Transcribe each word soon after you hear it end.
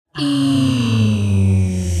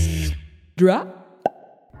Extra.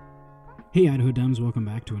 Hey Idaho Dems, welcome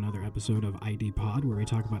back to another episode of ID Pod, where we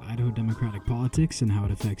talk about Idaho Democratic politics and how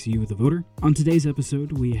it affects you, the voter. On today's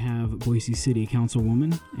episode, we have Boise City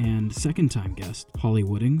Councilwoman and second-time guest, Holly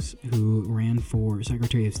Woodings, who ran for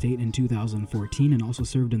Secretary of State in 2014 and also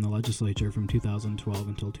served in the legislature from 2012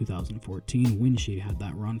 until 2014 when she had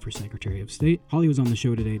that run for Secretary of State. Holly was on the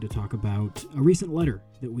show today to talk about a recent letter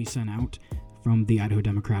that we sent out from the Idaho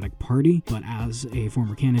Democratic Party, but as a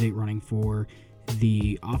former candidate running for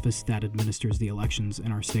the office that administers the elections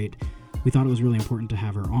in our state, we thought it was really important to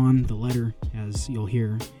have her on. The letter, as you'll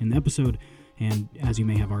hear in the episode, and as you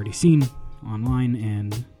may have already seen online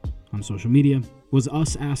and on social media, was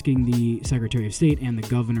us asking the Secretary of State and the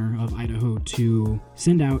Governor of Idaho to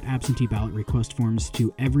send out absentee ballot request forms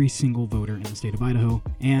to every single voter in the state of Idaho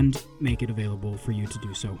and make it available for you to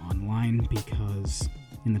do so online, because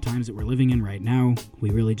in the times that we're living in right now,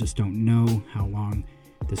 we really just don't know how long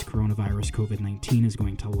this coronavirus COVID-19 is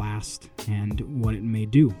going to last and what it may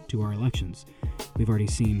do to our elections. We've already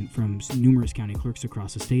seen from numerous county clerks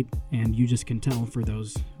across the state, and you just can tell for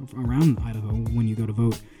those around Idaho when you go to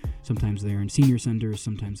vote. Sometimes they're in senior centers,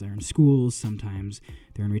 sometimes they're in schools, sometimes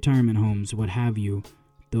they're in retirement homes, what have you.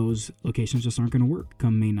 Those locations just aren't going to work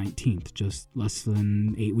come May 19th, just less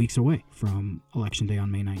than 8 weeks away from Election Day on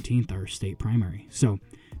May 19th, our state primary. So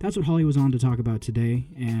that's what Holly was on to talk about today,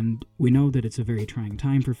 and we know that it's a very trying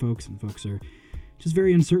time for folks, and folks are just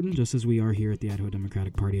very uncertain, just as we are here at the Idaho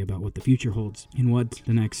Democratic Party, about what the future holds and what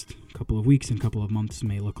the next couple of weeks and couple of months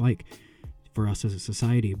may look like for us as a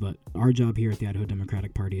society. But our job here at the Idaho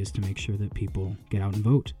Democratic Party is to make sure that people get out and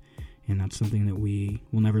vote. And that's something that we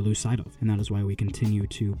will never lose sight of. And that is why we continue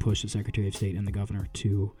to push the Secretary of State and the Governor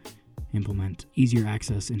to implement easier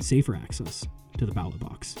access and safer access to the ballot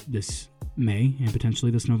box this May and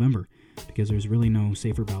potentially this November, because there's really no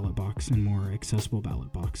safer ballot box and more accessible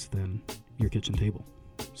ballot box than your kitchen table.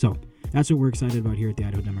 So that's what we're excited about here at the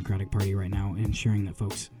Idaho Democratic Party right now, ensuring that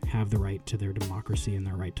folks have the right to their democracy and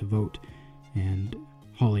their right to vote. And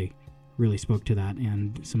Holly really spoke to that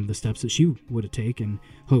and some of the steps that she would take and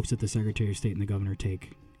hopes that the Secretary of State and the Governor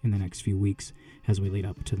take in the next few weeks as we lead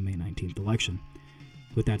up to the May 19th election.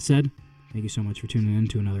 With that said, thank you so much for tuning in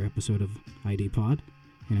to another episode of ID Pod,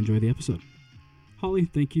 and enjoy the episode. Holly,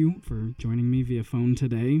 thank you for joining me via phone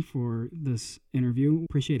today for this interview.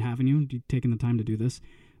 Appreciate having you taking the time to do this.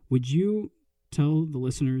 Would you tell the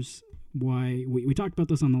listeners why we talked about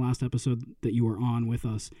this on the last episode that you were on with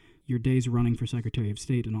us, your days running for Secretary of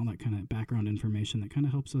State and all that kind of background information that kind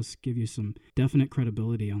of helps us give you some definite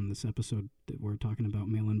credibility on this episode that we're talking about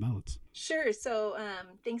mail-in ballots? Sure. So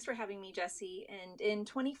thanks for having me, Jesse. And in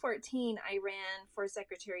 2014, I ran for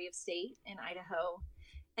Secretary of State in Idaho.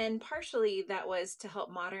 And partially that was to help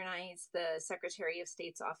modernize the Secretary of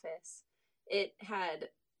State's office. It had,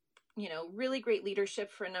 really great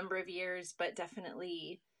leadership for a number of years, but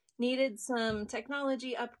definitely needed some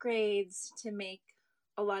technology upgrades to make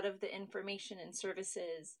a lot of the information and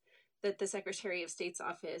services that the Secretary of State's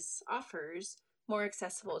office offers more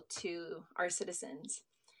accessible to our citizens.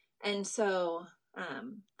 And so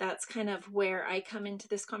that's kind of where I come into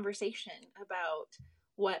this conversation about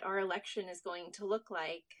what our election is going to look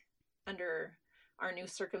like under our new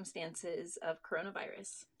circumstances of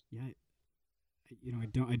coronavirus. Yeah,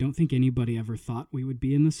 I don't think anybody ever thought we would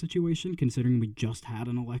be in this situation, considering we just had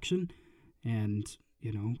an election, and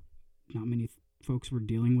not many folks were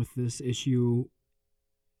dealing with this issue.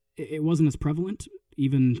 It wasn't as prevalent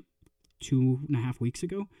even 2.5 weeks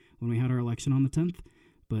ago when we had our election on the 10th,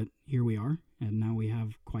 but here we are, and now we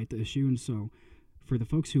have quite the issue. And so for the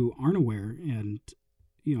folks who aren't aware, and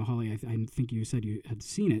Holly, I think you said you had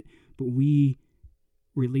seen it, but we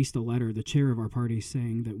released a letter, the chair of our party,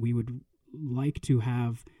 saying that we would like to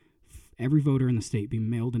have every voter in the state be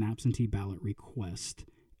mailed an absentee ballot request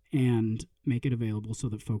and make it available so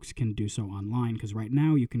that folks can do so online. Because right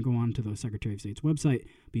now you can go on to the Secretary of State's website,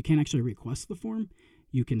 but you can't actually request the form.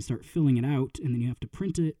 You can start filling it out, and then you have to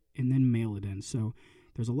print it and then mail it in. So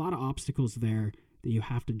there's a lot of obstacles there that you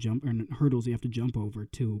have to jump, or hurdles you have to jump over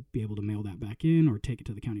to be able to mail that back in or take it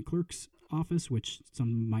to the county clerk's office, which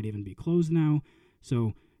some might even be closed now.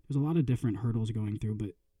 So there's a lot of different hurdles going through,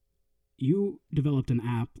 but you developed an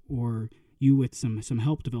app, or you with some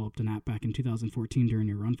help developed an app back in 2014 during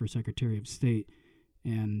your run for Secretary of State,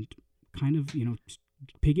 and kind of,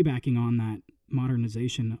 piggybacking on that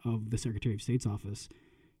modernization of the Secretary of State's office.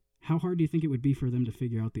 How hard do you think it would be for them to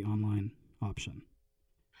figure out the online option?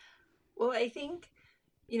 Well, I think,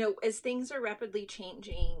 as things are rapidly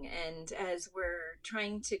changing and as we're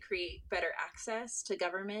trying to create better access to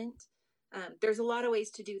government, there's a lot of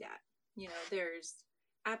ways to do that. There's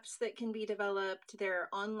apps that can be developed. There are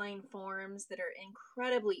online forms that are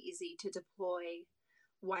incredibly easy to deploy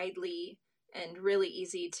widely and really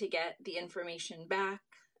easy to get the information back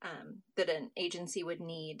that an agency would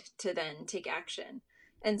need to then take action.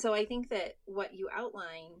 And so I think that what you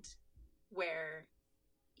outlined, where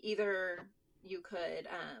either you could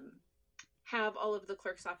have all of the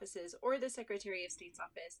clerk's offices or the Secretary of State's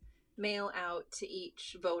office mail out to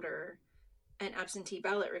each voter an absentee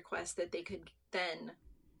ballot request that they could then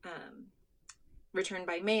return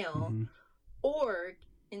by mail, or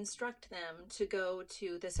instruct them to go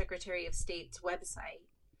to the Secretary of State's website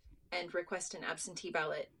and request an absentee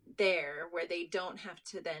ballot there, where they don't have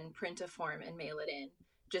to then print a form and mail it in,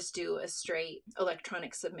 just do a straight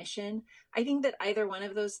electronic submission. I think that either one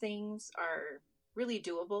of those things are really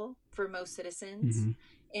doable for most citizens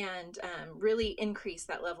and really increase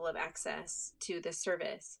that level of access to this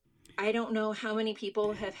service. I don't know how many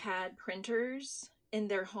people have had printers in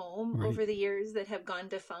their home over the years that have gone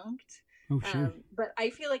defunct. Oh, sure. But I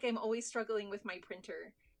feel like I'm always struggling with my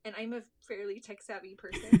printer, and I'm a fairly tech-savvy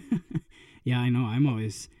person. Yeah, I know.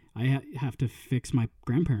 I have to fix my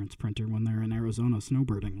grandparents' printer when they're in Arizona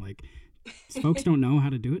snowbirding. Like, folks don't know how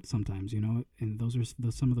to do it sometimes, and those are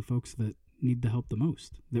some of the folks that need the help the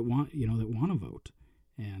most, that want to vote.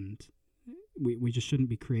 And we just shouldn't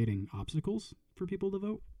be creating obstacles for people to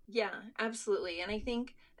vote. Yeah, absolutely. And I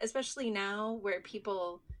think especially now where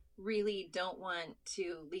people really don't want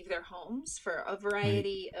to leave their homes for a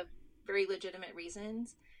variety of very legitimate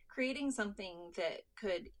reasons, creating something that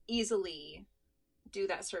could easily do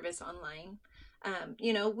that service online.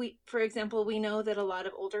 For example, we know that a lot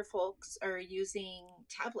of older folks are using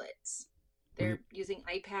tablets. They're using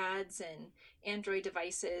iPads and Android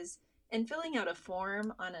devices, and filling out a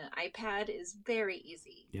form on an iPad is very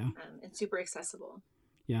easy and super accessible.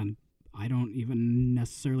 Yeah, and I don't even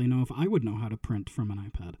necessarily know if I would know how to print from an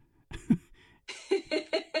iPad.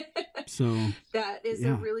 So that is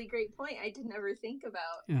a really great point. I did never think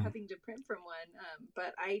about having to print from one,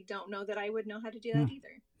 but I don't know that I would know how to do that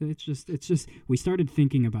either. It's just we started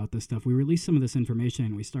thinking about this stuff. We released some of this information,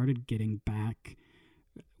 and we started getting back.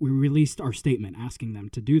 We released our statement asking them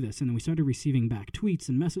to do this, and then we started receiving back tweets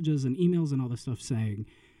and messages and emails and all this stuff saying,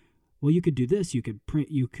 well, you could do this. You could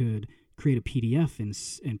create a PDF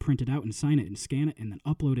and print it out and sign it and scan it and then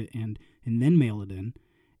upload it and then mail it in,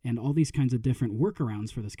 and all these kinds of different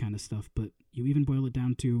workarounds for this kind of stuff. But you even boil it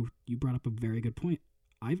down to, you brought up a very good point.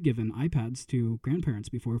 I've given iPads to grandparents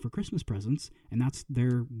before for Christmas presents, and that's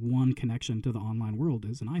their one connection to the online world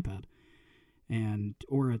is an iPad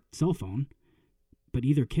or a cell phone. But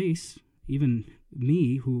either case, even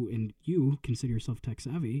me, and you consider yourself tech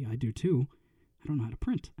savvy, I do too, I don't know how to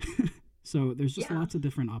print. So there's just lots of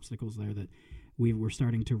different obstacles there that we're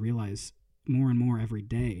starting to realize more and more every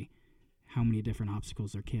day, how many different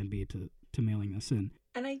obstacles there can be to mailing this in.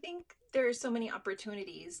 And I think there are so many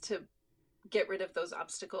opportunities to get rid of those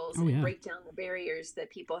obstacles and break down the barriers that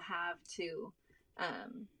people have to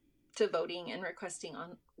voting and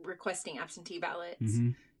requesting absentee ballots.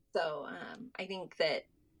 So I think that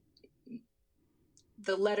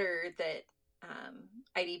the letter that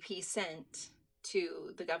IDP sent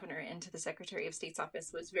to the governor and to the Secretary of State's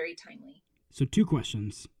office was very timely. So 2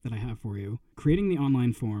 questions that I have for you. Creating the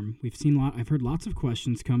online form, I've heard lots of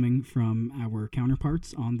questions coming from our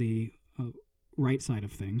counterparts on the right side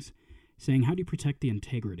of things, saying, how do you protect the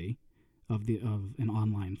integrity of an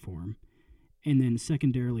online form? And then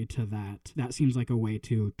secondarily to that seems like a way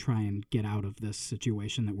to try and get out of this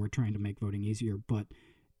situation that we're trying to make voting easier. But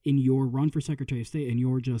in your run for Secretary of State and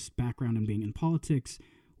your just background in being in politics,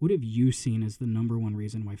 what have you seen as the number one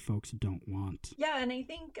reason why folks don't want? Yeah, and I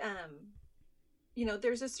think,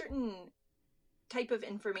 there's a certain type of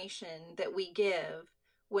information that we give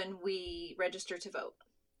when we register to vote.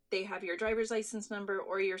 They have your driver's license number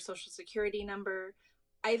or your social security number.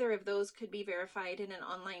 Either of those could be verified in an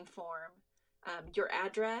online form. Your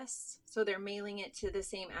address, so they're mailing it to the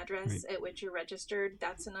same address at which you're registered.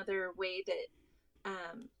 That's another way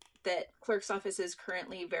that clerk's offices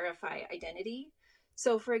currently verify identity.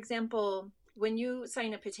 So, for example, when you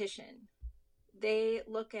sign a petition, they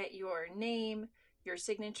look at your name, your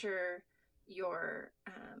signature, your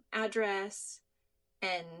address,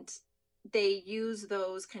 and they use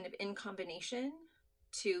those kind of in combination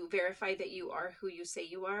to verify that you are who you say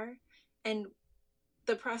you are. And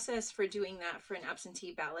the process for doing that for an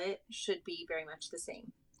absentee ballot should be very much the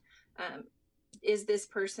same. Is this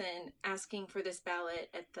person asking for this ballot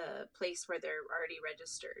at the place where they're already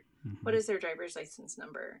registered? What is their driver's license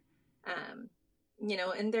number?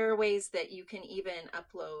 And there are ways that you can even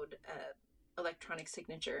upload a electronic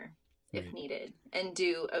signature if needed, and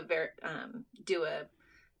do a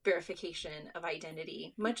verification of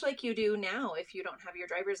identity, much like you do now if you don't have your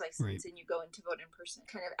driver's license and you go in to vote in person,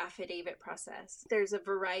 kind of affidavit process. There's a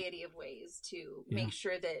variety of ways to make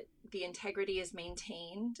sure that the integrity is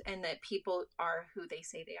maintained and that people are who they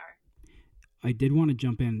say they are. I did want to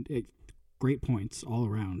jump in. Great points all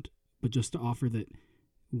around, but just to offer that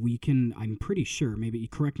we can, I'm pretty sure, maybe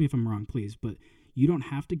correct me if I'm wrong, please, but you don't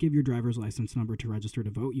have to give your driver's license number to register to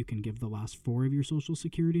vote. You can give the last 4 of your social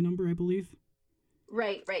security number, I believe.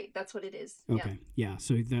 Right. That's what it is. Okay. Yeah.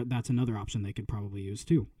 So that's another option they could probably use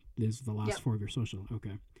too, is the last 4 of your social.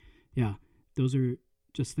 Okay. Yeah. Those are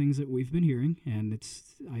just things that we've been hearing, and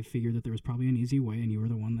I figured that there was probably an easy way, and you were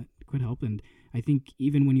the one that could help. And I think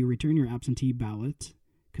even when you return your absentee ballot,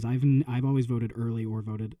 because I've always voted early or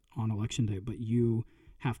voted on election day, but you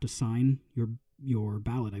have to sign your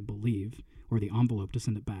ballot, I believe, or the envelope to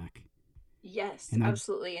send it back. Yes,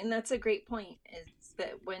 absolutely. And that's a great point, is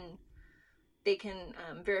that when they can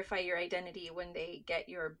verify your identity when they get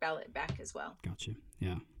your ballot back as well. Gotcha.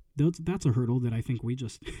 Yeah. That's a hurdle that I think we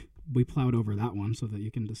plowed over that one, so that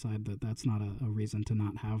you can decide that that's not a reason to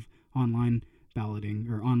not have online balloting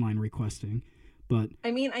or online requesting. But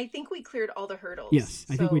I mean, I think we cleared all the hurdles. Yes,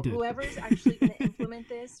 I think we did. Whoever's actually going to implement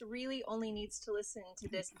this really only needs to listen to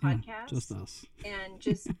this podcast. Just us. And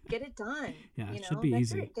just get it done. It should be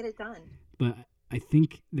easy. Get it done. But I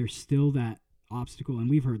think there's still that obstacle, and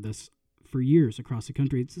we've heard this for years across the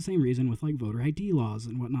country. It's the same reason with like voter ID laws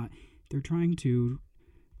and whatnot. They're trying to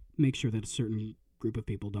make sure that a certain group of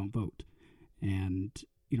people don't vote. And,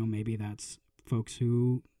 maybe that's folks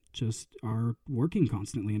who just are working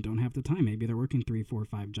constantly and don't have the time. Maybe they're working 3, 4,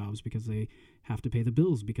 5 jobs because they have to pay the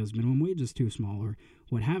bills because minimum wage is too small or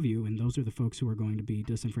what have you. And those are the folks who are going to be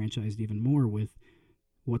disenfranchised even more with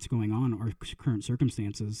what's going on, our current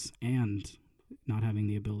circumstances, and not having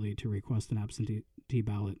the ability to request an absentee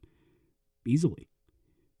ballot easily.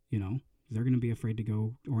 They're going to be afraid to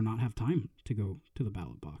go or not have time to go to the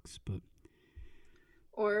ballot box.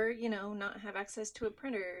 Or, not have access to a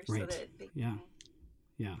printer so that they can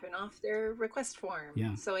print off their request form.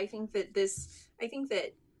 Yeah. So I think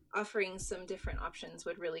that offering some different options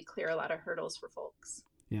would really clear a lot of hurdles for folks.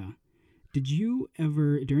 Yeah. Did you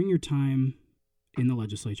ever, during your time in the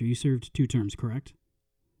legislature, you served 2 terms, correct?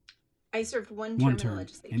 I served one term in the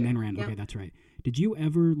legislature. And then ran. Yep. Okay, that's right. Did you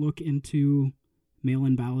ever look into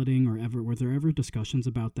mail-in balloting, or were there ever discussions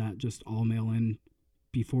about that, just all mail-in,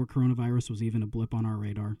 before coronavirus was even a blip on our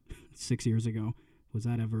radar 6 years ago? Was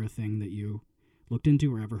that ever a thing that you looked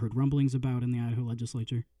into or ever heard rumblings about in the Idaho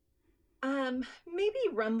legislature? Maybe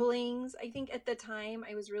rumblings. I think at the time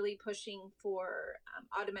I was really pushing for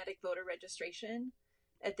automatic voter registration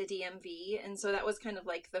at the DMV. And so that was kind of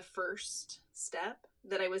like the first step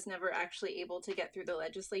that I was never actually able to get through the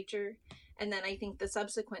legislature. And then I think the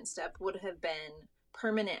subsequent step would have been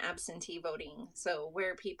permanent absentee voting. So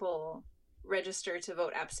where people register to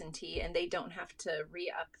vote absentee and they don't have to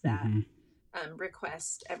re-up that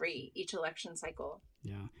request each election cycle.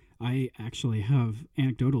 Yeah. I actually have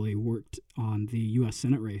anecdotally worked on the U.S.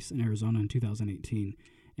 Senate race in Arizona in 2018,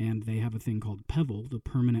 and they have a thing called PEVL, the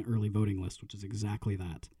Permanent Early Voting List, which is exactly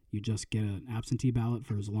that. You just get an absentee ballot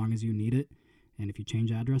for as long as you need it, and if you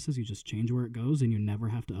change addresses, you just change where it goes, and you never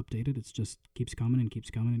have to update it. It just keeps coming and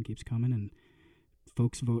keeps coming and keeps coming, and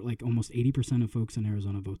folks vote, like almost 80% of folks in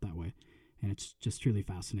Arizona vote that way, and it's just really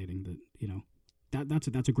fascinating that,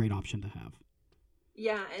 that's a great option to have.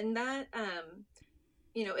 Yeah, and that,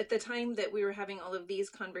 at the time that we were having all of these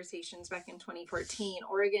conversations back in 2014,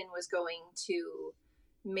 Oregon was going to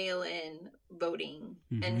mail-in voting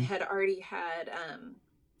and had already had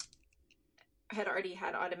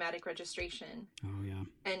automatic registration. Oh, yeah.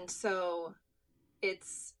 And so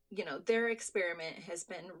it's, their experiment has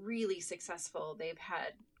been really successful. They've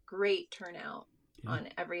had great turnout on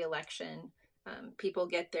every election. People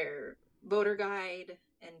get their voter guide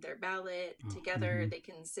and their ballot together. They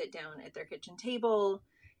can sit down at their kitchen table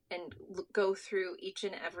and go through each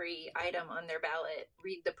and every item on their ballot,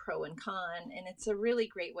 read the pro and con. And it's a really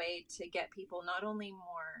great way to get people not only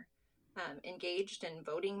more engaged in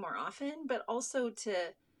voting more often, but also to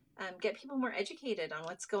get people more educated on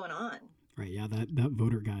what's going on. Right. Yeah. That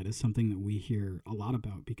voter guide is something that we hear a lot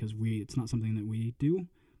about because it's not something that we do,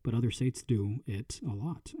 but other states do it a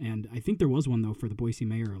lot. And I think there was one, though, for the Boise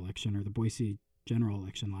mayor election or the Boise general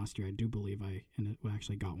election last year. I do believe I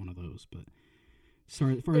actually got one of those. But as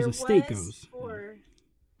far as the state goes.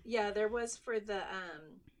 There was for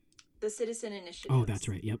the citizen initiative. Oh, that's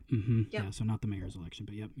right. Yep. Yep. Yeah, so not the mayor's election,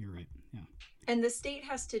 but yep, you're right. Yeah. And the state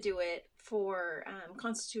has to do it for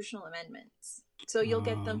constitutional amendments. So you'll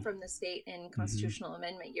get them from the state in constitutional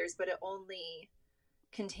amendment years, but it only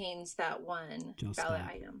contains that one Just ballot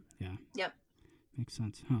that. item. Yeah. Yep. Makes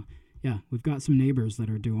sense. Huh. Yeah, we've got some neighbors that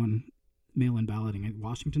are doing mail-in balloting.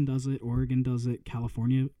 Washington does it. Oregon does it.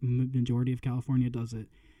 California, majority of California does it.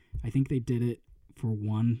 I think they did it for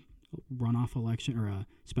one runoff election or a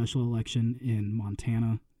special election in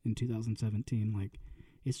Montana in 2017. Like,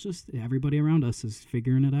 it's just everybody around us is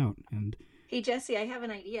figuring it out. And hey, Jesse, I have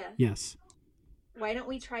an idea. yes. Why don't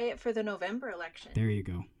we try it for the November election? There you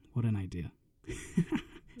go. What an idea.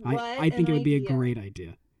 I think it would be a great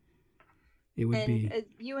idea. It would be.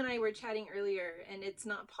 You and I were chatting earlier, and it's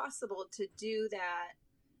not possible to do that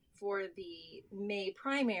for the May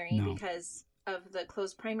primary because of the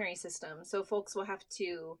closed primary system. So folks will have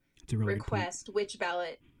to really request which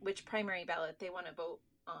primary ballot they want to vote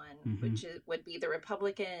on, which would be the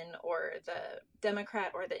Republican or the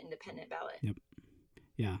Democrat or the independent ballot. Yep.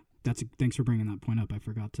 Yeah. Thanks for bringing that point up. I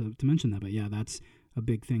forgot to mention that, but yeah, that's a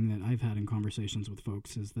big thing that I've had in conversations with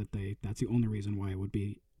folks is that that's the only reason why it would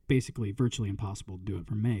be basically virtually impossible to do it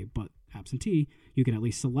for May. But absentee, you can at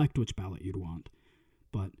least select which ballot you'd want.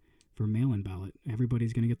 But for mail-in ballot,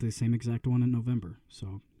 everybody's going to get the same exact one in November.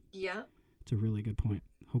 So yeah, it's a really good point.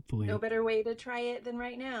 Hopefully, no better way to try it than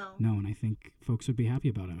right now. No, and I think folks would be happy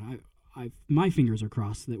about it. My fingers are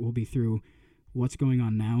crossed that we'll be through what's going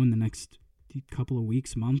on now in the next couple of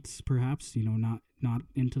weeks, months, perhaps. Not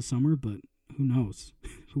into summer, but who knows?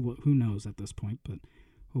 who knows at this point? But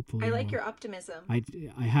hopefully, I like your optimism.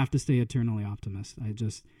 I have to stay eternally optimist.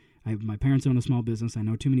 My parents own a small business. I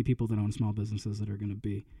know too many people that own small businesses that are going to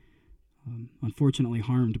be unfortunately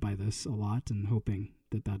harmed by this a lot, and hoping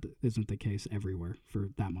that isn't the case everywhere for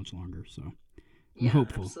that much longer. So I'm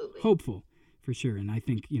hopeful. Absolutely. Hopeful for sure. And I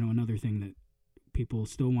think, another thing that people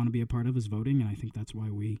still want to be a part of is voting. And I think that's why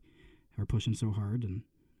we are pushing so hard, and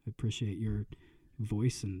I appreciate your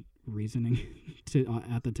voice and reasoning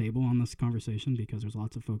at the table on this conversation, because there's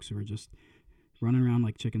lots of folks who are just running around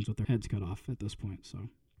like chickens with their heads cut off at this point. So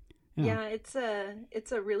yeah, it's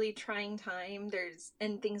a really trying time.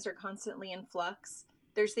 And things are constantly in flux.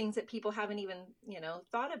 There's things that people haven't even,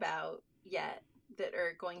 thought about yet that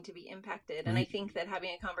are going to be impacted. Right. And I think that having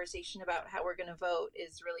a conversation about how we're going to vote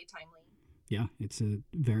is really timely. Yeah, it's a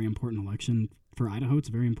very important election for Idaho. It's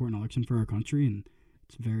a very important election for our country. And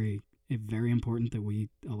it's very important that we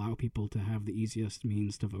allow people to have the easiest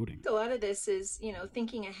means to voting. A lot of this is,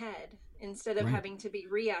 thinking ahead instead of having to be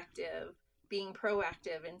reactive. Being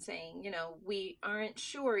proactive and saying, we aren't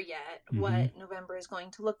sure yet what November is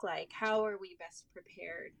going to look like. How are we best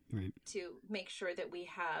prepared to make sure that we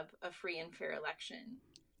have a free and fair election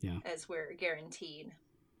as we're guaranteed?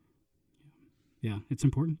 Yeah, it's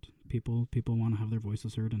important. People want to have their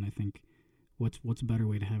voices heard, and I think what's a better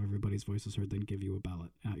way to have everybody's voices heard than give you a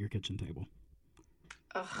ballot at your kitchen table?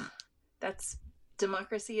 Oh, that's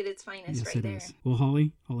democracy at its finest. Yes, right there. Is. Well,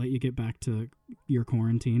 Holly, I'll let you get back to your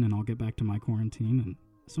quarantine, and I'll get back to my quarantine. And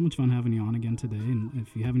so much fun having you on again today. And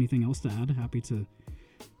if you have anything else to add, happy to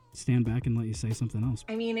stand back and let you say something else.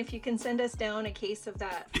 I mean, if you can send us down a case of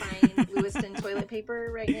that fine Lewiston toilet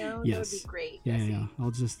paper right now, that would be great. Yeah.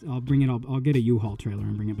 I'll bring it. I'll get a U-Haul trailer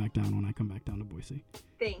and bring it back down when I come back down to Boise.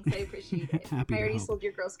 Thanks, I appreciate it. Happy I already sold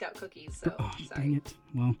your Girl Scout cookies, so sorry. Dang it.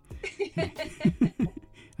 Well,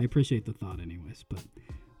 I appreciate the thought anyways. But,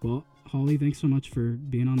 well, Holly, thanks so much for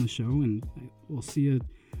being on the show, and we'll see you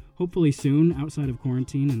hopefully soon outside of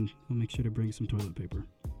quarantine, and we'll make sure to bring some toilet paper.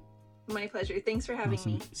 My pleasure. Thanks for having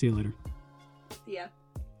me. See you later. See ya.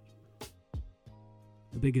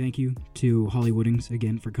 A big thank you to Holly Woodings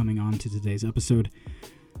again for coming on to today's episode.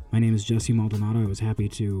 My name is Jesse Maldonado. I was happy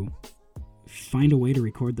to find a way to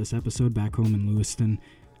record this episode back home in Lewiston.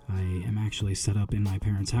 I am actually set up in my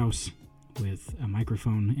parents' house with a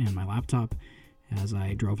microphone and my laptop as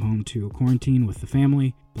I drove home to quarantine with the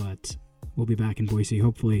family, but we'll be back in Boise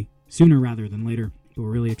hopefully sooner rather than later. But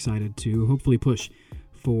we're really excited to hopefully push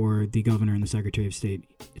for the governor and the secretary of state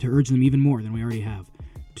to urge them even more than we already have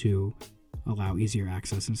to allow easier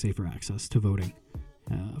access and safer access to voting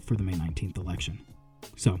for the May 19th election.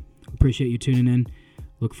 So appreciate you tuning in.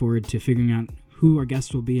 Look forward to figuring out who our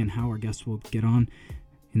guests will be and how our guests will get on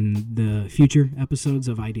in the future episodes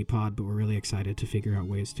of ID Pod, but we're really excited to figure out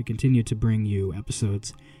ways to continue to bring you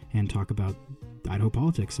episodes and talk about Idaho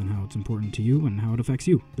politics and how it's important to you and how it affects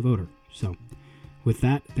you, the voter. So with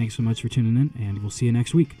that, thanks so much for tuning in, and we'll see you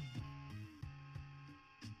next week.